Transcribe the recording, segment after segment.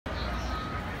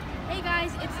Hey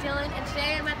guys, it's Dylan, and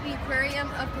today I'm at the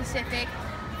Aquarium of Pacific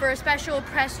for a special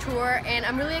press tour, and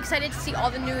I'm really excited to see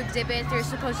all the new exhibits. There's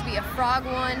supposed to be a frog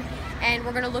one, and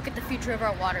we're going to look at the future of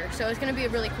our water, so it's going to be a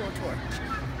really cool tour.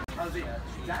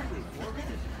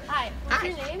 Hi, what's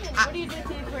your name, and what do you do at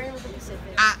the Aquarium of the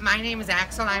Pacific? My name is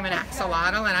Axel. I'm an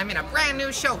axolotl, and I'm in a brand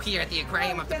new show here at the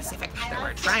Aquarium of the Pacific that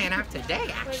we're trying out today,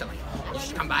 actually. You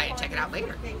should come by and check it out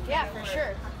later. Yeah, for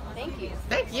sure. Thank you.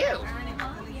 Thank you.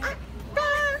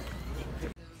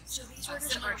 So these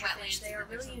rivers are jellyfish. They are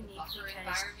really unique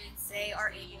because they are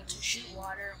able to shoot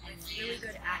water with really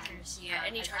good accuracy at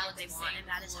any target they want, and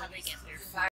that is how they get their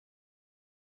food.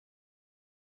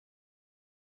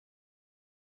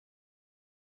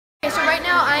 Okay, so right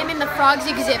now I'm in the frogs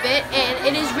exhibit, and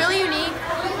it is really unique.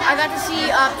 I got to see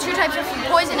two types of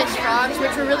poisonous frogs,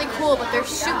 which were really cool, but they're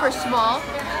super small.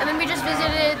 And then we just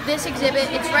visited this exhibit.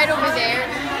 It's right over there,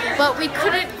 but we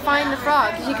couldn't find the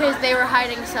frogs because they were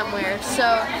hiding somewhere.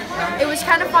 So it was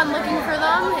kind of fun looking for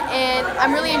them, and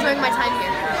I'm really enjoying my time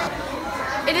here.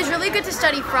 It is really good to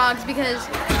study frogs because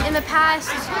in the past,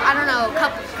 I don't know,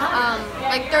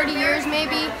 like 30 years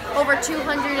maybe, over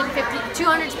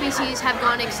 200 species have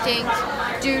gone extinct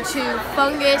due to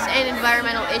fungus and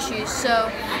environmental issues.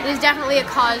 So it is definitely a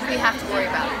cause we have to worry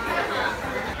about.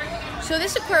 So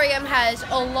this aquarium has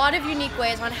a lot of unique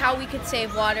ways on how we could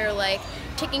save water, like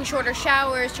taking shorter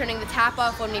showers, turning the tap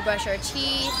off when we brush our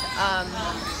teeth,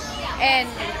 and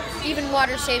even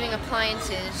water-saving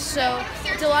appliances. So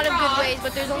it's a lot of good ways,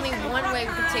 but there's only one way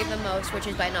we could save the most, which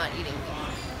is by not eating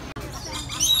meat.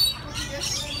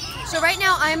 So right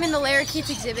now I'm in the lariats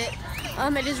exhibit.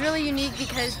 It is really unique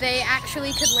because they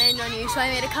actually could land on you. So I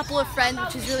made a couple of friends,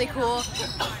 which is really cool.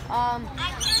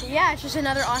 Yeah, it's just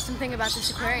another awesome thing about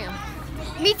this aquarium.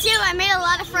 Me too, I made a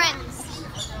lot of friends.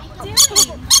 What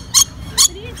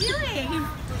are you doing?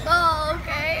 Oh,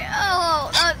 okay.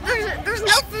 There's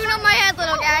no food on my head,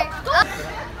 little guy.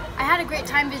 I had a great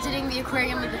time visiting the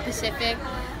Aquarium of the Pacific,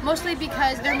 mostly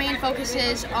because their main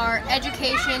focuses are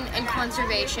education and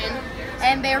conservation,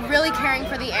 and they're really caring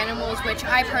for the animals, which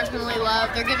I personally love.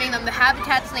 They're giving them the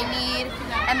habitats they need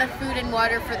and the food and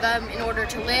water for them in order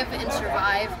to live and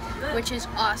survive, which is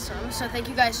awesome. So thank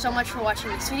you guys so much for watching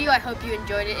this video. I hope you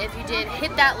enjoyed it. If you did,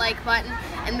 hit that like button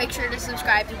and make sure to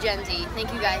subscribe to GenZ.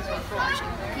 Thank you guys for watching.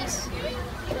 Peace.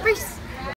 Peace.